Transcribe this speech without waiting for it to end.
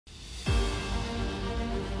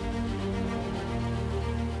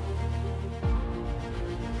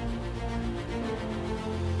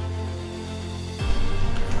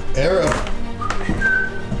Era.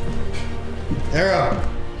 Era.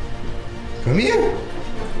 Come here.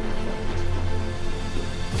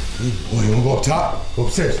 Boy, you wanna go up top? Go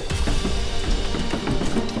upstairs.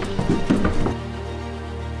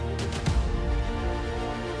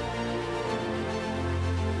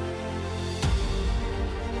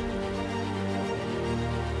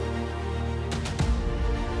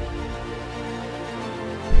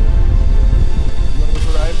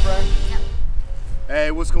 Hey,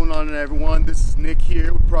 what's going on everyone? This is Nick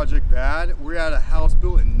here with Project Bad. We're at a house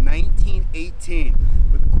built in 1918.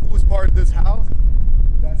 But the coolest part of this house,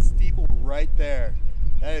 that steeple right there.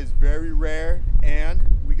 That is very rare, and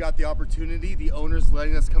we got the opportunity, the owner's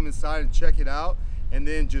letting us come inside and check it out. And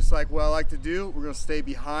then just like what I like to do, we're gonna stay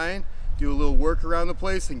behind, do a little work around the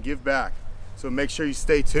place and give back. So make sure you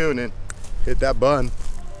stay tuned and hit that button.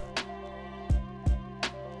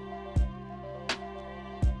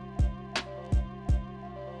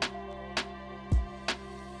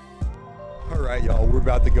 All right, y'all, we're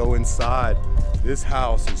about to go inside. This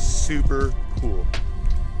house is super cool.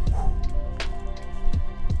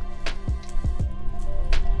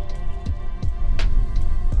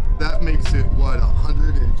 That makes it, what,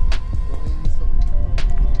 120 something?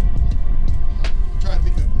 I'm trying to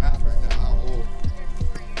think of the math right now, how old.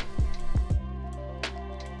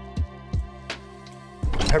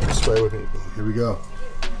 Pepper spray with it. Here we go.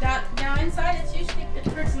 Now inside it's usually,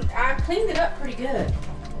 I cleaned it up pretty good.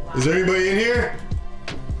 Is there anybody in here?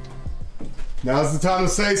 Now's the time to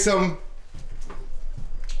say something.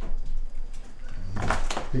 I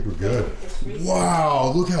think we're good.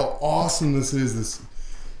 Wow, look how awesome this is.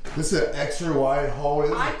 This is an extra wide hallway.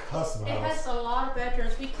 This is a custom house. It has a lot of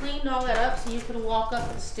bedrooms. We cleaned all that up so you can walk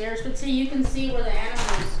up the stairs. But see, you can see where the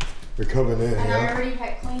animals. They're coming in, and yeah? I already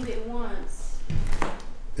had cleaned it once.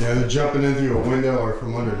 Yeah, they're jumping in through a window or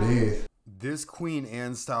from underneath. This Queen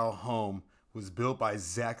Anne style home was built by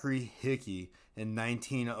Zachary Hickey in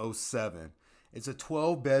 1907. It's a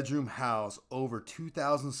 12-bedroom house over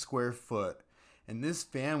 2,000 square foot, and this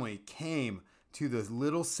family came to the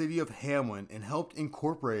little city of Hamlin and helped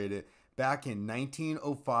incorporate it back in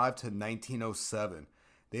 1905 to 1907.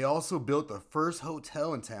 They also built the first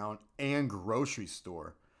hotel in town and grocery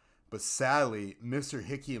store. But sadly, Mr.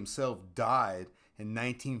 Hickey himself died in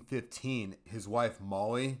 1915. His wife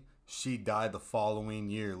Molly, she died the following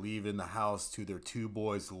year, leaving the house to their two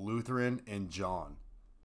boys, Lutheran and John.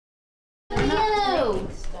 No!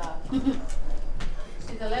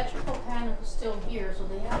 See, the electrical panel was still here, so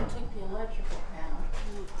they haven't took the electrical panel.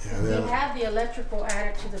 Yeah, we had the electrical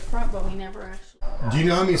added to the front, but we never actually. Do you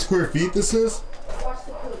know how many square feet this is? Watch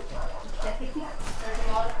the poop. There's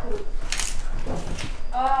a lot of poop.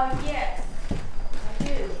 Yes, I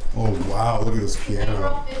do. Oh wow, look at this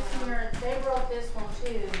piano. They wrote this one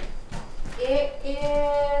too. It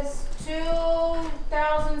is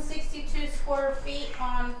 2,062 square feet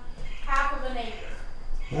on half of an acre.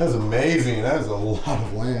 That's amazing. That is a lot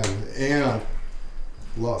of land and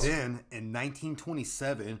lost. Then in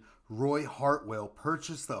 1927, Roy Hartwell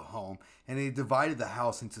purchased the home and they divided the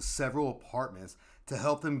house into several apartments to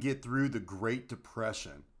help them get through the Great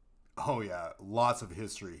Depression. Oh yeah, lots of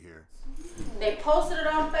history here. They posted it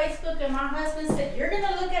on Facebook and my husband said, "You're going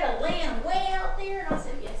to look at a land way out there?" And I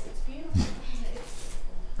said, "Yes, it's beautiful."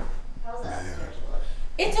 How's that?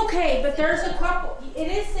 It's okay, but there's a couple.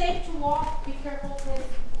 It is safe to walk. Be careful because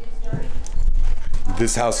it's dirty.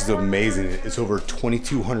 This house is amazing. It's over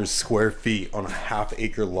 2,200 square feet on a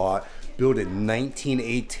half-acre lot, built in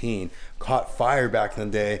 1918. Caught fire back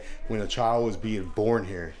in the day when a child was being born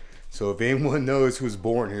here. So if anyone knows who was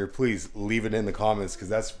born here, please leave it in the comments because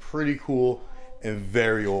that's pretty cool and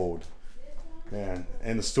very old. Man,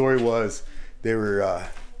 and the story was they were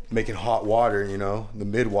making hot water, you know, the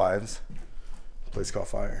midwives. The place caught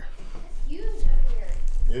fire. Huge up here.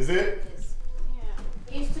 Is it? It is.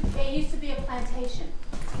 Yeah. It used to be a plantation.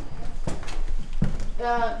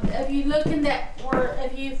 If you look in that, or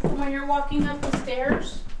when you're walking up the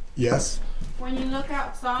stairs. Yes. When you look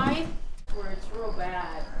outside, where it's real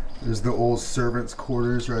bad. There's the old servants'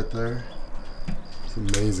 quarters right there. It's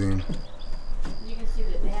amazing. You can see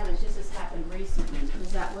the damage. This has happened recently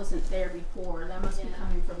because that wasn't there before. That must be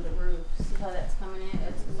coming from the roof. See how that's coming in?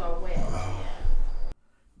 It's all wet.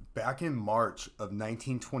 Back in March of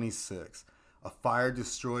 1926, a fire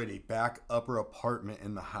destroyed a back upper apartment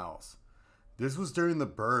in the house. This was during the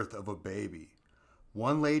birth of a baby.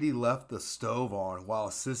 One lady left the stove on while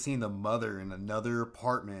assisting the mother in another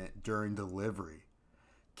apartment during delivery.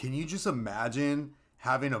 Can you just imagine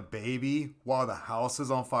having a baby while the house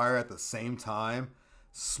is on fire at the same time?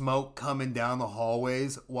 Smoke coming down the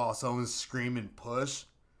hallways while someone's screaming push?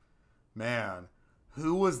 Man,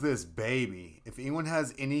 Who was this baby? If anyone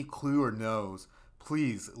has any clue or knows,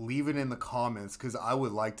 please leave it in the comments because I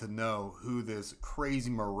would like to know who this crazy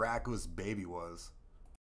miraculous baby was.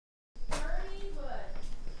 Man,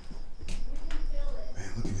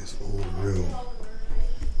 look at this old room.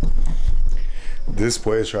 This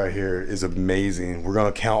place right here is amazing. We're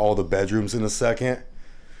gonna count all the bedrooms in a second.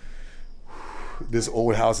 This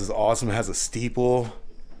old house is awesome. It has a steeple.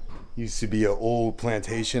 Used to be an old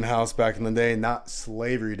plantation house back in the day, not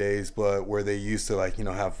slavery days, but where they used to, like, you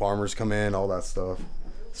know, have farmers come in, all that stuff.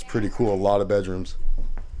 It's pretty cool. A lot of bedrooms.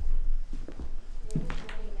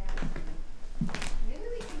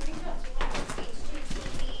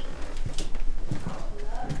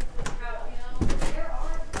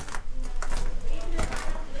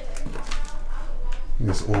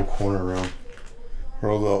 This old corner room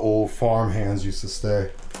where all the old farm hands used to stay.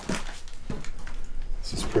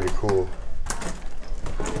 This is pretty cool.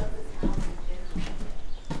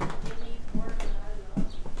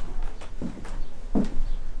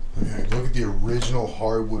 Okay, look at the original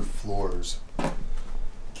hardwood floors.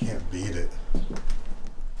 Can't beat it.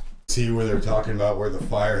 See where they're talking about where the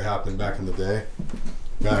fire happened back in the day?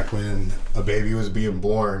 Back when a baby was being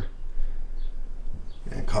born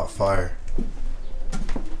and caught fire.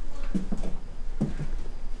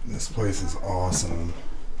 This place is awesome.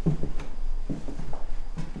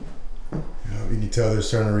 You can tell they're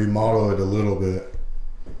starting to remodel it a little bit,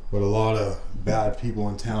 but a lot of bad people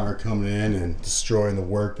in town are coming in and destroying the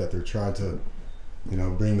work that they're trying to, you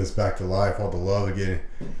know, bring this back to life, all the love again.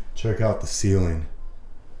 Check out the ceiling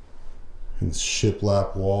and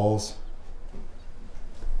shiplap walls.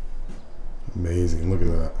 Amazing, look at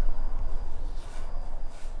that.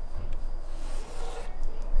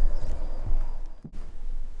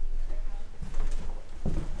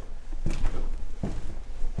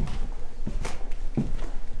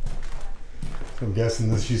 I'm guessing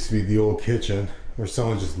this used to be the old kitchen where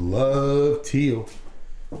someone just loved teal.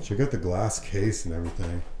 Check out the glass case and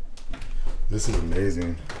everything. This is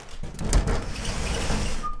amazing.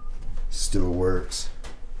 Still works.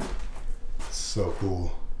 So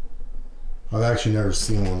cool. I've actually never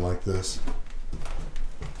seen one like this.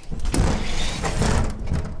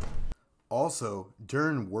 Also,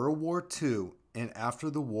 during World War II and after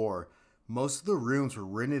the war, most of the rooms were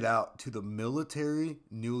rented out to the military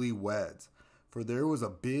newlyweds, for there was a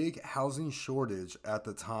big housing shortage at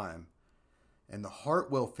the time. And the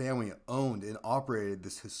Hartwell family owned and operated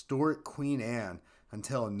this historic Queen Anne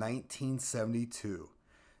until 1972.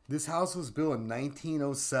 This house was built in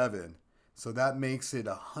 1907, so that makes it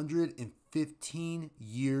 115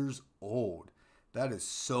 years old. That is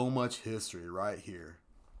so much history right here.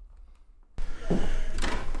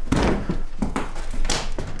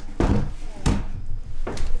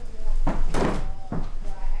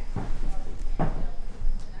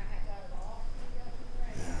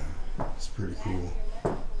 Pretty cool.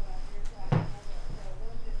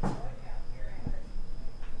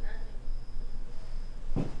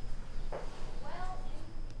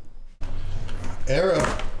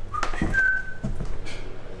 Arrow.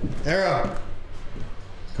 Arrow.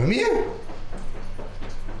 Come here.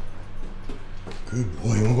 Good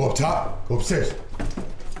boy. You want to go up top? Go upstairs.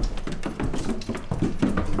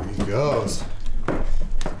 There he goes.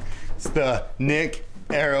 It's the Nick,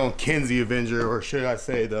 Arrow, and Kinsey Avenger, or should I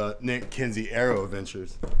say the Nick, Kinsey, Arrow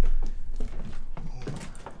Adventures.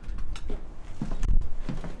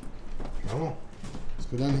 Come on, let's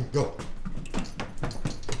go down here, go.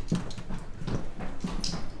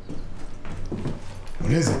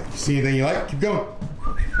 What is it? You see anything you like? Keep going.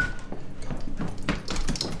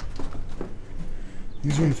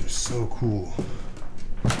 These rooms are so cool.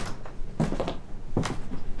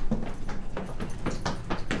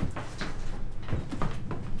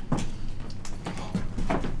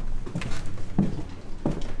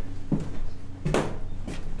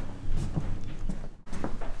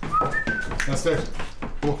 Downstairs.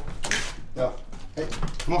 Come on. Down. Hey,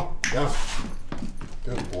 come on. Down.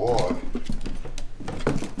 Good boy.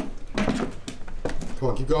 Come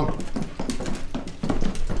on, keep going.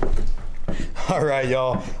 All right,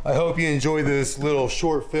 y'all. I hope you enjoyed this little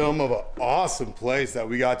short film of an awesome place that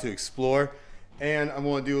we got to explore. And I'm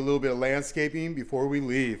going to do a little bit of landscaping before we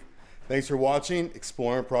leave. Thanks for watching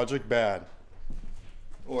Exploring Project Bad.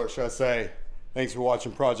 Or should I say, thanks for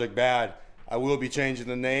watching Project Bad. I will be changing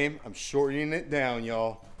the name. I'm shortening it down,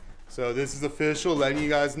 y'all. So this is official, letting you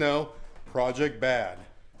guys know, Project Bad.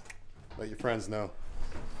 Let your friends know.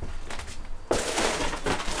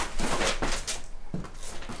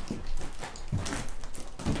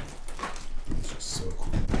 This is so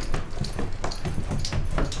cool.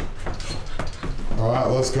 All right,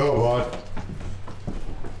 let's go, bud.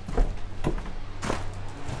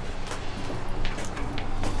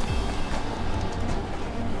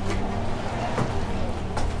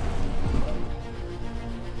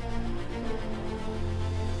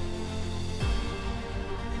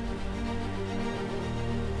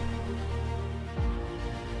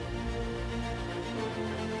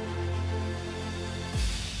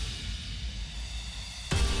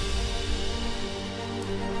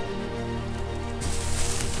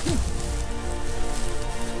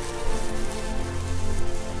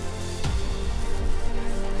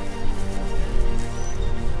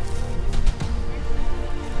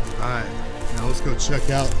 let's go check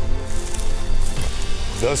out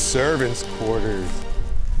the servants' quarters.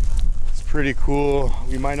 It's pretty cool.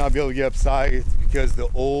 We might not be able to get upside because the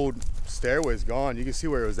old stairway's gone. You can see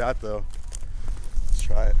where it was at though. Let's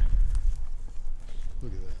try it.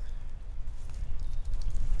 Look at that.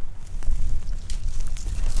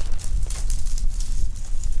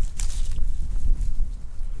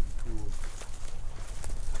 Cool.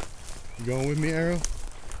 You going with me, Arrow?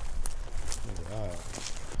 All right.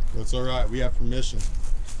 That's all right. We have permission.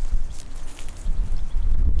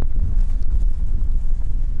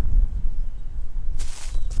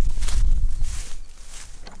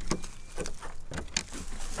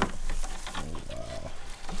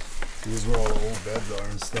 These are where all the old beds are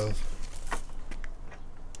and stuff.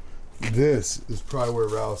 This is probably where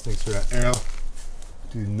Rouse thinks we're at. Arrow,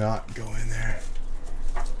 do not go in there.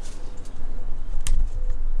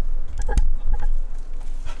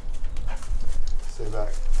 Stay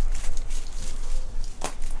back.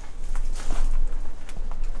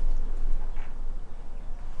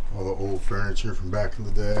 All the old furniture from back in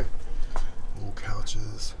the day. Old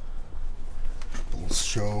couches. Old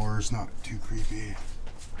showers, not too creepy.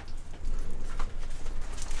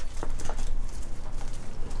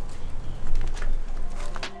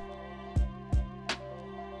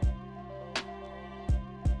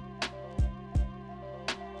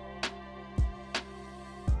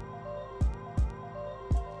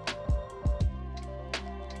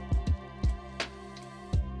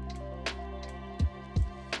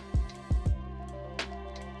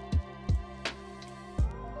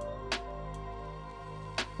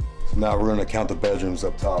 Now we're gonna count the bedrooms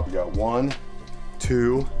up top. We got 1,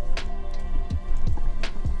 2,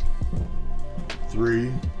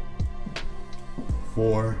 3,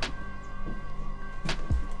 4,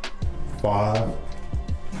 5.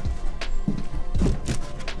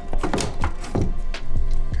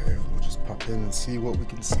 Okay, we'll just pop in and see what we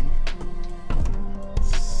can see.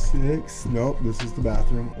 6. Nope, this is the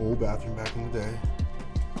bathroom. Old bathroom back in the day.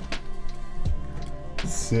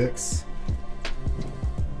 6.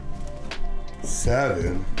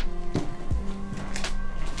 7.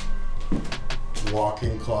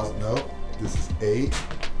 Walk-in closet. Nope. This is 8.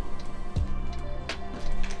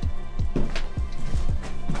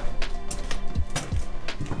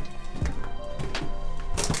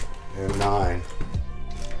 And 9. Man,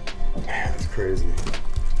 that's crazy.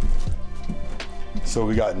 So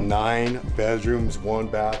we got 9 bedrooms, 1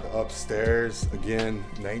 bath upstairs. Again,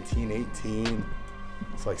 1918.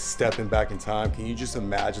 It's like stepping back in time. Can you just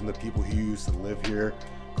imagine the people who used to live here,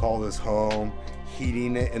 call this home,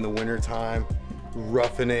 heating it in the wintertime,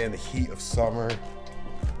 roughing it in the heat of summer?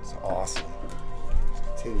 It's awesome.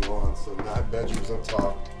 Let's continue on. So 9 bedrooms up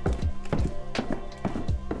top.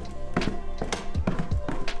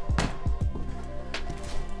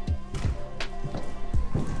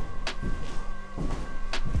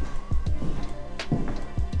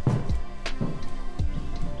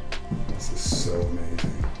 This is so amazing.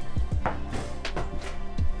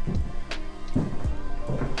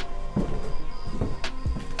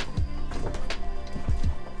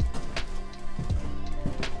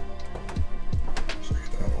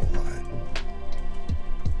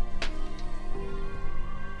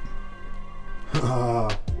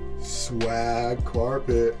 Swag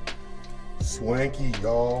carpet, swanky,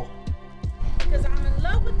 y'all.